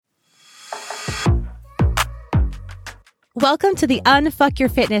Welcome to the Unfuck Your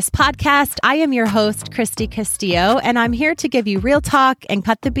Fitness podcast. I am your host, Christy Castillo, and I'm here to give you real talk and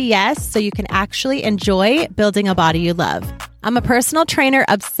cut the BS so you can actually enjoy building a body you love. I'm a personal trainer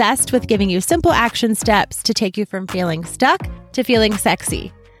obsessed with giving you simple action steps to take you from feeling stuck to feeling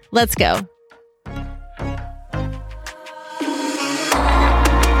sexy. Let's go.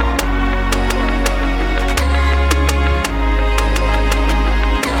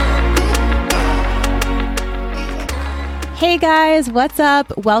 Hey guys, what's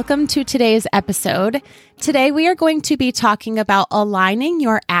up? Welcome to today's episode. Today we are going to be talking about aligning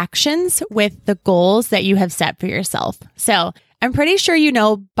your actions with the goals that you have set for yourself. So I'm pretty sure you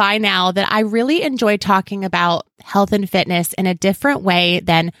know by now that I really enjoy talking about health and fitness in a different way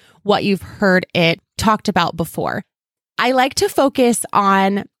than what you've heard it talked about before. I like to focus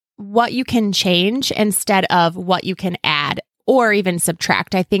on what you can change instead of what you can add or even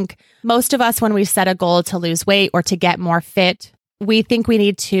subtract. I think most of us, when we set a goal to lose weight or to get more fit, we think we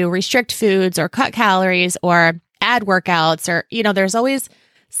need to restrict foods or cut calories or add workouts or, there's always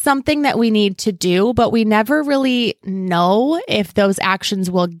something that we need to do, but we never really know if those actions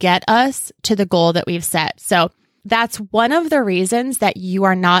will get us to the goal that we've set. So that's one of the reasons that you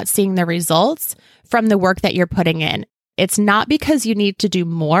are not seeing the results from the work that you're putting in. It's not because you need to do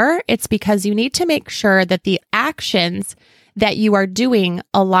more. It's because you need to make sure that the actions that you are doing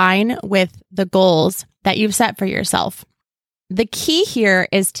align with the goals that you've set for yourself. The key here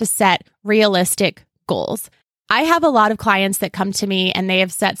is to set realistic goals. I have a lot of clients that come to me and they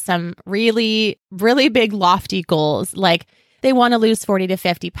have set some really, really big, lofty goals. Like they want to lose 40 to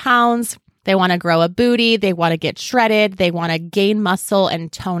 50 pounds. They want to grow a booty. They want to get shredded. They want to gain muscle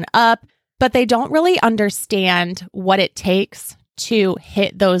and tone up, but they don't really understand what it takes to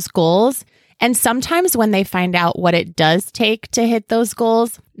hit those goals. And sometimes when they find out what it does take to hit those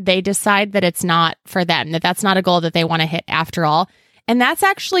goals, they decide that it's not for them, that that's not a goal that they want to hit after all. And that's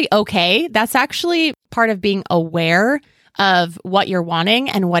actually okay. That's actually part of being aware of what you're wanting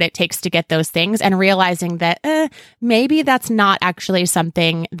and what it takes to get those things and realizing that maybe that's not actually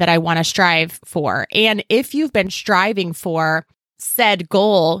something that I want to strive for. And if you've been striving for said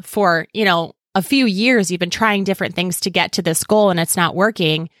goal for, a few years, you've been trying different things to get to this goal and it's not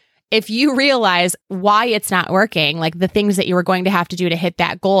working. If you realize why it's not working, like the things that you were going to have to do to hit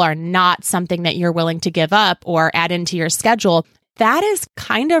that goal are not something that you're willing to give up or add into your schedule, that is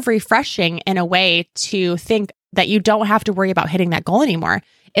kind of refreshing in a way to think that you don't have to worry about hitting that goal anymore.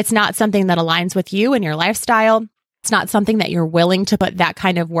 It's not something that aligns with you and your lifestyle. It's not something that you're willing to put that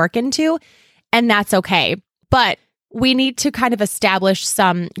kind of work into, and that's okay. But we need to kind of establish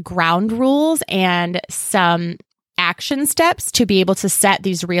some ground rules and some action steps to be able to set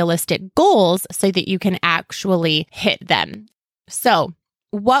these realistic goals so that you can actually hit them. So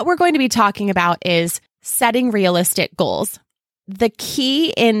what we're going to be talking about is setting realistic goals. The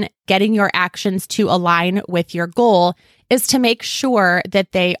key in getting your actions to align with your goal is to make sure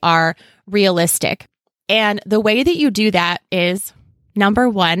that they are realistic. And the way that you do that is, number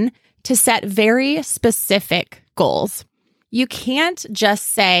one, to set very specific goals. You can't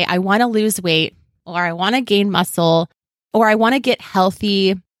just say, I want to lose weight, or I want to gain muscle, or I want to get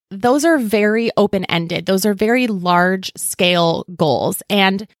healthy. Those are very open-ended. Those are very large-scale goals.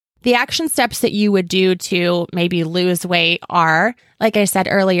 And the action steps that you would do to maybe lose weight are, like I said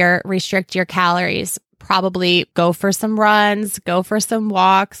earlier, restrict your calories. Probably go for some runs, go for some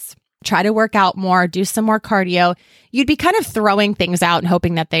walks, try to work out more, do some more cardio. You'd be kind of throwing things out and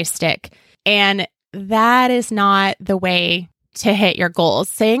hoping that they stick. And that is not the way to hit your goals.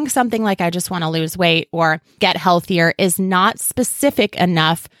 Saying something like, I just want to lose weight or get healthier is not specific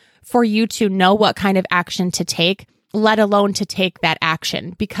enough for you to know what kind of action to take, let alone to take that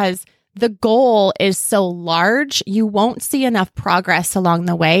action, because the goal is so large, you won't see enough progress along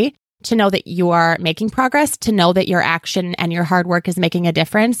the way to know that you are making progress, to know that your action and your hard work is making a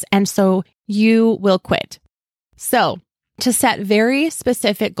difference. And so you will quit. So to set very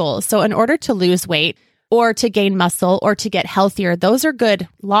specific goals. So in order to lose weight, or to gain muscle, or to get healthier, those are good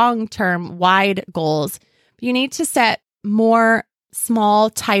long-term, wide goals. You need to set more small,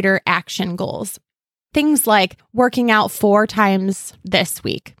 tighter action goals. Things like working out 4 times this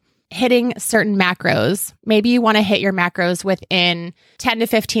week, hitting certain macros. Maybe you want to hit your macros within 10 to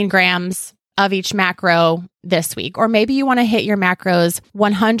 15 grams of each macro this week. Or maybe you want to hit your macros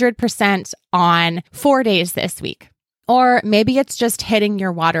 100% on 4 days this week. Or maybe it's just hitting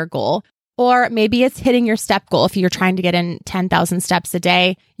your water goal. Or maybe it's hitting your step goal. If you're trying to get in 10,000 steps a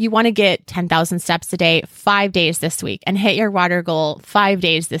day, you want to get 10,000 steps a day 5 days this week and hit your water goal 5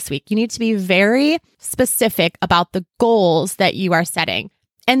 days this week. You need to be very specific about the goals that you are setting.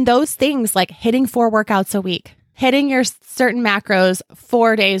 And those things like hitting 4 workouts a week, hitting your certain macros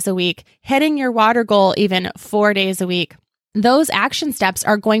 4 days a week, hitting your water goal even 4 days a week. Those action steps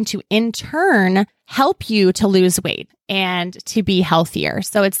are going to in turn help you to lose weight and to be healthier.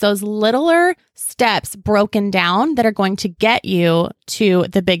 So it's those littler steps broken down that are going to get you to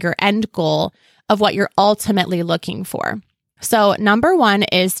the bigger end goal of what you're ultimately looking for. So number one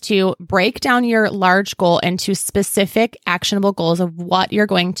is to break down your large goal into specific actionable goals of what you're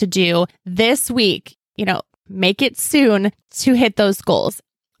going to do this week. Make it soon to hit those goals.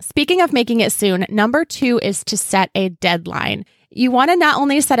 Speaking of making it soon, number two is to set a deadline. You want to not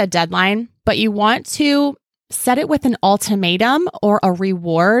only set a deadline, but you want to set it with an ultimatum or a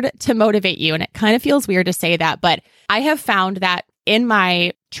reward to motivate you. And it kind of feels weird to say that, but I have found that in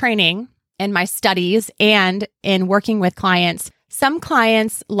my training, in my studies, and in working with clients, some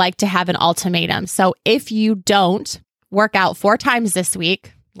clients like to have an ultimatum. So if you don't work out 4 times this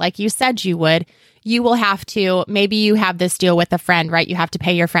week, like you said you would, you will have to, maybe you have this deal with a friend, right? You have to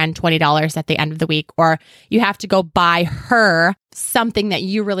pay your friend $20 at the end of the week, or you have to go buy her something that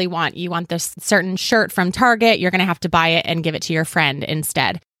you really want. You want this certain shirt from Target. You're going to have to buy it and give it to your friend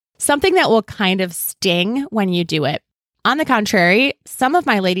instead. Something that will kind of sting when you do it. On the contrary, some of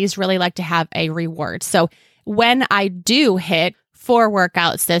my ladies really like to have a reward. So when I do hit 4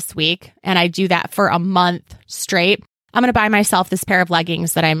 workouts this week, and I do that for a month straight, I'm going to buy myself this pair of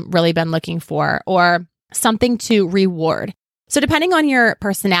leggings that I've really been looking for, or something to reward. So depending on your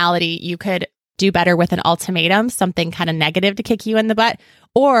personality, you could do better with an ultimatum, something kind of negative to kick you in the butt,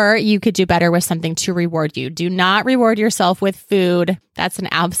 or you could do better with something to reward you. Do not reward yourself with food. That's an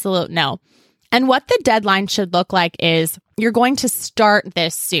absolute no. And what the deadline should look like is you're going to start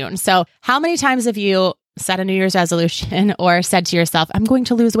this soon. So how many times have you set a New Year's resolution or said to yourself, I'm going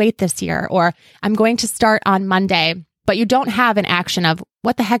to lose weight this year, or I'm going to start on Monday, but you don't have an action of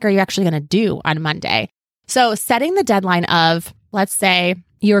what the heck are you actually going to do on Monday? So setting the deadline of, let's say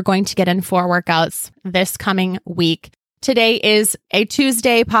you're going to get in 4 workouts this coming week. Today is a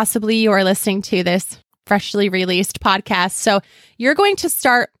Tuesday. Possibly you are listening to this freshly released podcast. So you're going to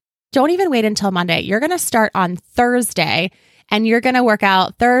start, don't even wait until Monday. You're going to start on Thursday, and you're going to work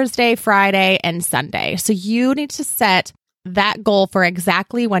out Thursday, Friday, and Sunday. So you need to set that goal for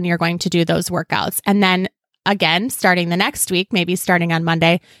exactly when you're going to do those workouts. And then again, starting the next week, maybe starting on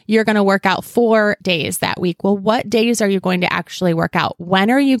Monday, you're going to work out 4 days that week. Well, what days are you going to actually work out?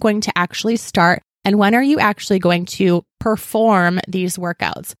 When are you going to actually start? And when are you actually going to perform these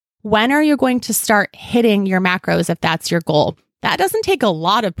workouts? When are you going to start hitting your macros if that's your goal? That doesn't take a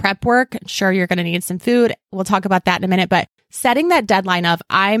lot of prep work. Sure, you're going to need some food. We'll talk about that in a minute, but setting that deadline of,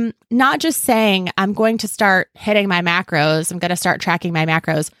 I'm not just saying I'm going to start hitting my macros, I'm going to start tracking my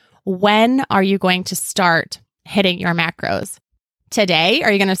macros. When are you going to start hitting your macros? Today?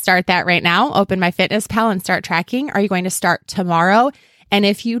 Are you going to start that right now? Open MyFitnessPal and start tracking? Are you going to start tomorrow? And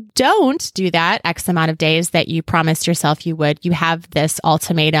if you don't do that X amount of days that you promised yourself you would, you have this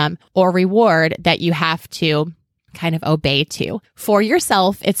ultimatum or reward that you have to kind of obey to. For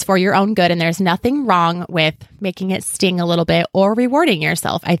yourself, it's for your own good, and there's nothing wrong with making it sting a little bit or rewarding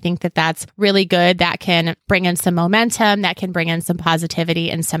yourself. I think that that's really good. That can bring in some momentum, that can bring in some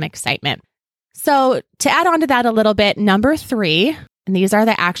positivity and some excitement. So to add on to that a little bit, number 3, and these are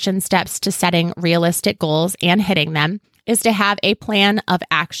the action steps to setting realistic goals and hitting them, is to have a plan of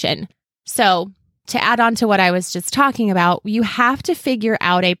action. So to add on to what I was just talking about, you have to figure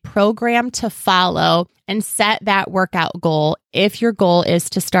out a program to follow and set that workout goal if your goal is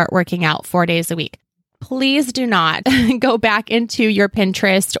to start working out 4 days a week. Please do not go back into your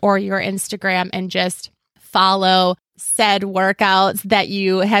Pinterest or your Instagram and just follow said workouts that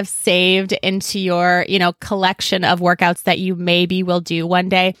you have saved into your, collection of workouts that you maybe will do one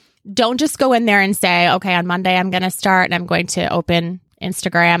day. Don't just go in there and say, okay, on Monday I'm going to start and I'm going to open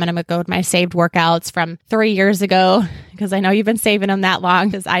Instagram and I'm going to go with my saved workouts from 3 years ago, because I know you've been saving them that long,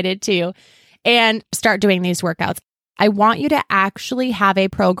 because I did too, and start doing these workouts. I want you to actually have a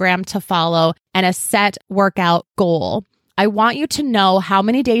program to follow and a set workout goal. I want you to know how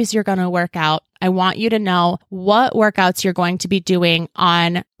many days you're going to work out. I want you to know what workouts you're going to be doing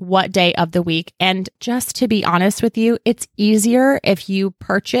on what day of the week. And just to be honest with you, it's easier if you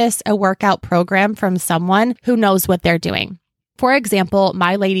purchase a workout program from someone who knows what they're doing. For example,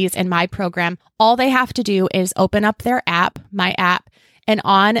 my ladies in my program, all they have to do is open up their app, my app, and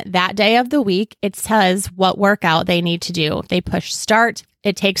on that day of the week, it says what workout they need to do. They push start,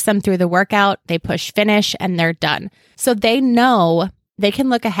 it takes them through the workout, they push finish, and they're done. So they know they can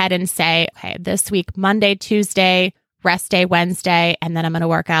look ahead and say, okay, this week, Monday, Tuesday, rest day, Wednesday, and then I'm going to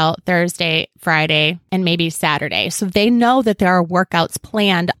work out Thursday, Friday, and maybe Saturday. So they know that there are workouts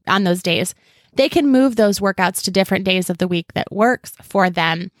planned on those days. They can move those workouts to different days of the week that works for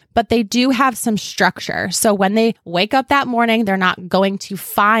them, but they do have some structure. So when they wake up that morning, they're not going to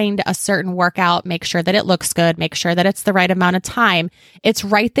find a certain workout, make sure that it looks good, make sure that it's the right amount of time. It's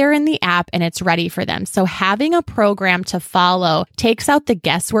right there in the app and it's ready for them. So having a program to follow takes out the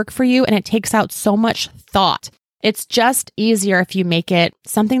guesswork for you and it takes out so much thought. It's just easier if you make it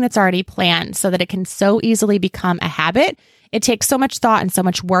something that's already planned so that it can so easily become a habit. It takes so much thought and so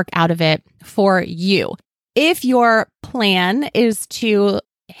much work out of it for you. If your plan is to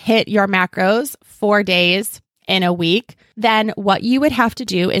hit your macros 4 days in a week, then what you would have to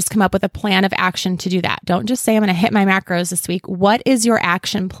do is come up with a plan of action to do that. Don't just say, I'm going to hit my macros this week. What is your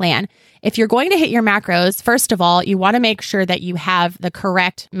action plan? If you're going to hit your macros, first of all, you want to make sure that you have the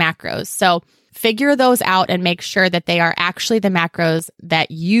correct macros. So figure those out and make sure that they are actually the macros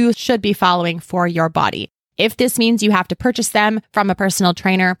that you should be following for your body. If this means you have to purchase them from a personal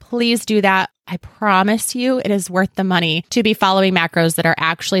trainer, please do that. I promise you it is worth the money to be following macros that are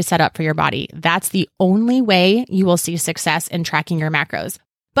actually set up for your body. That's the only way you will see success in tracking your macros.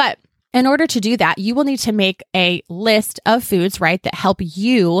 But in order to do that, you will need to make a list of foods, right, that help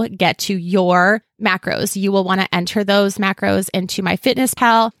you get to your macros. You will want to enter those macros into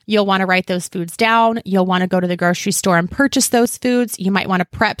MyFitnessPal. You'll want to write those foods down. You'll want to go to the grocery store and purchase those foods. You might want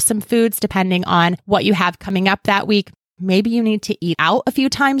to prep some foods depending on what you have coming up that week. Maybe you need to eat out a few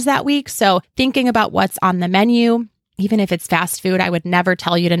times that week. So thinking about what's on the menu, even if it's fast food, I would never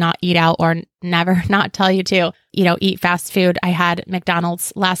tell you to not eat out or never not tell you to, eat fast food. I had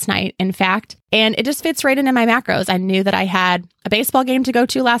McDonald's last night, in fact, and it just fits right into my macros. I knew that I had a baseball game to go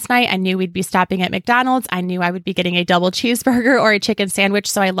to last night. I knew we'd be stopping at McDonald's. I knew I would be getting a double cheeseburger or a chicken sandwich.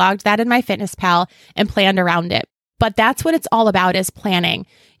 So I logged that in MyFitnessPal and planned around it. But that's what it's all about, is planning.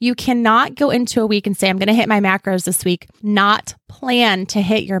 You cannot go into a week and say, I'm going to hit my macros this week, not plan to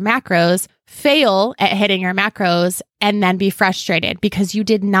hit your macros, fail at hitting your macros, and then be frustrated because you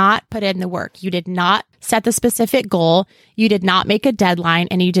did not put in the work. You did not set the specific goal. You did not make a deadline,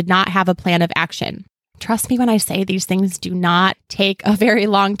 and you did not have a plan of action. Trust me when I say these things do not take a very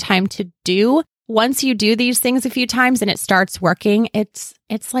long time to do. Once you do these things a few times and it starts working, it's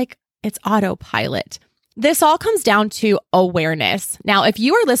autopilot. This all comes down to awareness. Now, if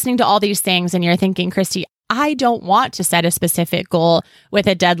you are listening to all these things and you're thinking, Christy, I don't want to set a specific goal with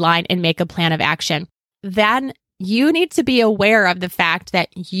a deadline and make a plan of action, then you need to be aware of the fact that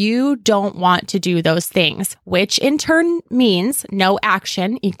you don't want to do those things, which in turn means no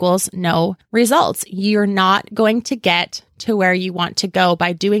action equals no results. You're not going to get to where you want to go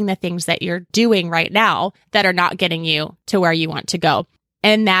by doing the things that you're doing right now that are not getting you to where you want to go.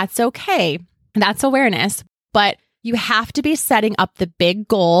 And that's okay. That's awareness. But you have to be setting up the big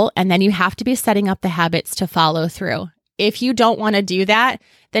goal, and then you have to be setting up the habits to follow through. If you don't want to do that,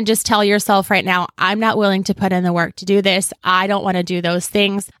 then just tell yourself right now, I'm not willing to put in the work to do this. I don't want to do those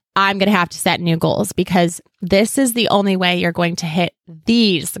things. I'm going to have to set new goals because this is the only way you're going to hit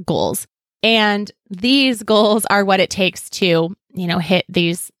these goals. And these goals are what it takes to, hit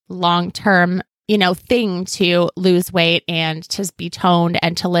these long-term thing to lose weight and to be toned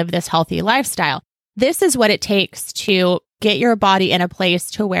and to live this healthy lifestyle. This is what it takes to get your body in a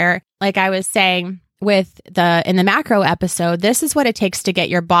place to where, like I was saying in the macro episode, this is what it takes to get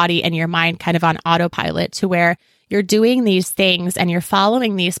your body and your mind kind of on autopilot to where you're doing these things and you're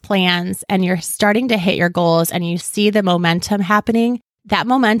following these plans and you're starting to hit your goals and you see the momentum happening. That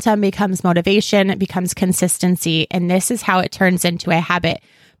momentum becomes motivation, it becomes consistency, and this is how it turns into a habit.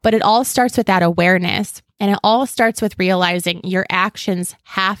 But it all starts with that awareness, and it all starts with realizing your actions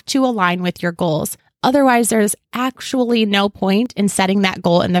have to align with your goals. Otherwise, there's actually no point in setting that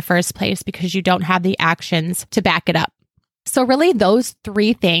goal in the first place because you don't have the actions to back it up. So really those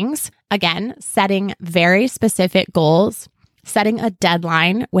 3 things, again, setting very specific goals, setting a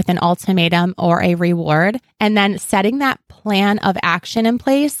deadline with an ultimatum or a reward, and then setting that plan of action in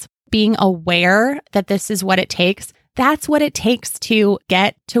place, being aware that this is what it takes. That's what it takes to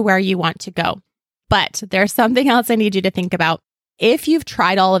get to where you want to go. But there's something else I need you to think about. If you've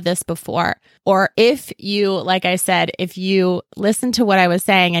tried all of this before, or if you, like I said, if you listened to what I was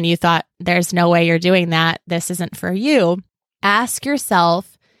saying and you thought, there's no way you're doing that, this isn't for you, ask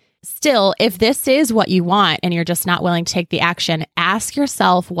yourself, still, if this is what you want and you're just not willing to take the action, ask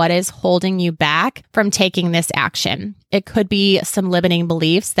yourself what is holding you back from taking this action. It could be some limiting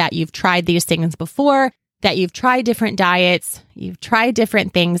beliefs that you've tried these things before, that you've tried different diets, you've tried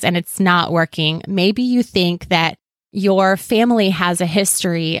different things and it's not working. Maybe you think that your family has a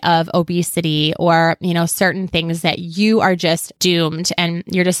history of obesity or, certain things that you are just doomed and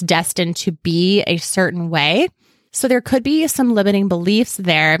you're just destined to be a certain way. So there could be some limiting beliefs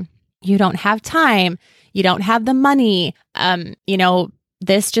there. you don't have time, you don't have the money,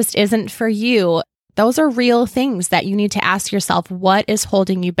 this just isn't for you. Those are real things that you need to ask yourself, what is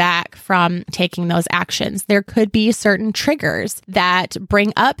holding you back from taking those actions? There could be certain triggers that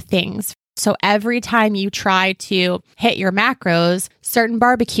bring up things. So every time you try to hit your macros, certain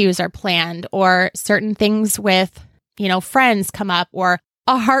barbecues are planned or certain things with, friends come up, or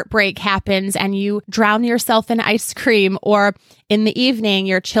a heartbreak happens and you drown yourself in ice cream, or in the evening,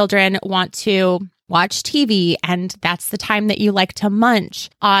 your children want to watch TV and that's the time that you like to munch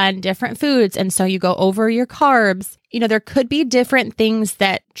on different foods. And so you go over your carbs. There could be different things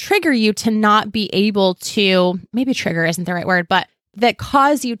that trigger you to not be able to, maybe trigger isn't the right word, but that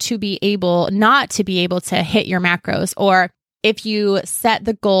cause you to be able, not to be able to hit your macros. Or if you set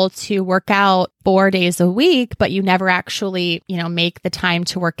the goal to work out 4 days a week, but you never actually, make the time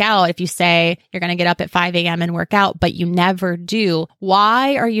to work out. If you say you're going to get up at 5 a.m. and work out, but you never do,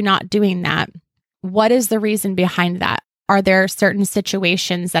 why are you not doing that? What is the reason behind that? Are there certain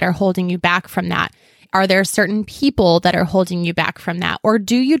situations that are holding you back from that? Are there certain people that are holding you back from that? Or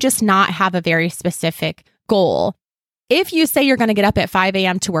do you just not have a very specific goal? If you say you're going to get up at 5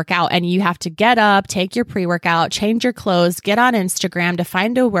 a.m. to work out and you have to get up, take your pre-workout, change your clothes, get on Instagram to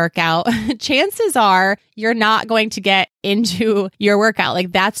find a workout, chances are you're not going to get into your workout.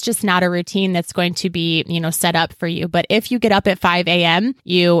 Like that's just not a routine that's going to be, set up for you. But if you get up at 5 a.m.,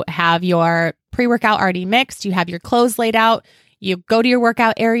 you have your pre-workout already mixed, you have your clothes laid out, you go to your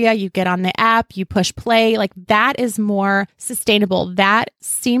workout area, you get on the app, you push play, like that is more sustainable. That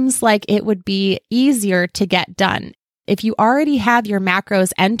seems like it would be easier to get done. If you already have your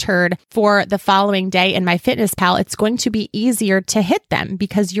macros entered for the following day in MyFitnessPal, it's going to be easier to hit them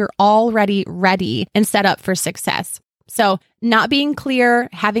because you're already ready and set up for success. So not being clear,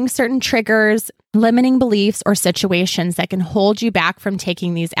 having certain triggers, limiting beliefs or situations that can hold you back from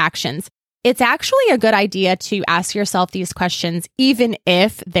taking these actions. It's actually a good idea to ask yourself these questions, even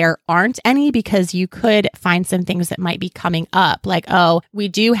if there aren't any, because you could find some things that might be coming up. Like, oh, we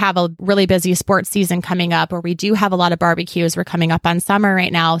do have a really busy sports season coming up, or we do have a lot of barbecues. We're coming up on summer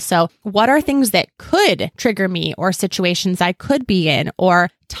right now. So what are things that could trigger me, or situations I could be in, or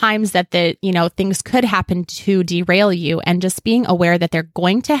times that things could happen to derail you? And just being aware that they're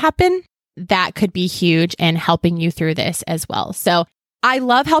going to happen, that could be huge in helping you through this as well. So I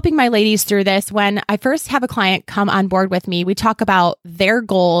love helping my ladies through this. When I first have a client come on board with me, we talk about their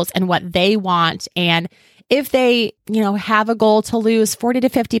goals and what they want. And if they, have a goal to lose 40 to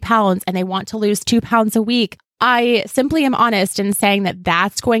 50 pounds and they want to lose 2 pounds a week, I simply am honest in saying that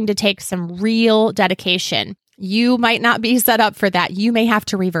that's going to take some real dedication. You might not be set up for that. You may have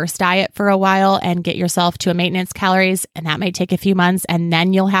to reverse diet for a while and get yourself to a maintenance calories, and that might take a few months, and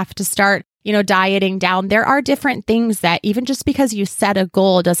then you'll have to start dieting down. There are different things that even just because you set a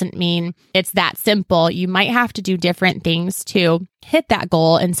goal doesn't mean it's that simple. You might have to do different things to hit that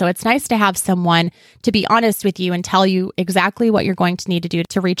goal. And so it's nice to have someone to be honest with you and tell you exactly what you're going to need to do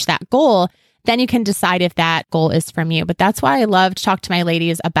to reach that goal. Then you can decide if that goal is from you. But that's why I love to talk to my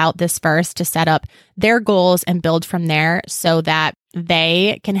ladies about this first, to set up their goals and build from there so that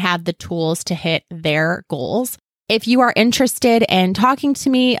they can have the tools to hit their goals. If you are interested in talking to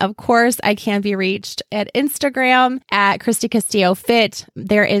me, of course, I can be reached at Instagram at Christy Castillo Fit.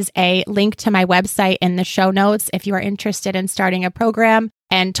 There is a link to my website in the show notes if you are interested in starting a program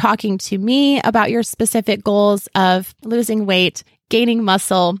and talking to me about your specific goals of losing weight, gaining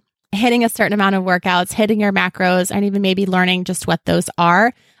muscle, hitting a certain amount of workouts, hitting your macros, and even maybe learning just what those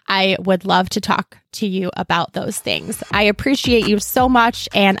are. I would love to talk to you about those things. I appreciate you so much,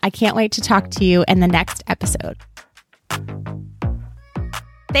 and I can't wait to talk to you in the next episode.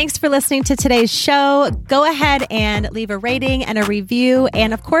 Thanks for listening to today's show. Go ahead and leave a rating and a review.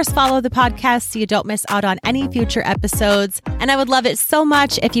 And of course, follow the podcast so you don't miss out on any future episodes. And I would love it so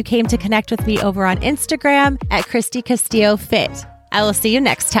much if you came to connect with me over on Instagram at Christy Castillo Fit. I will see you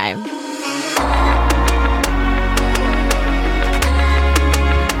next time.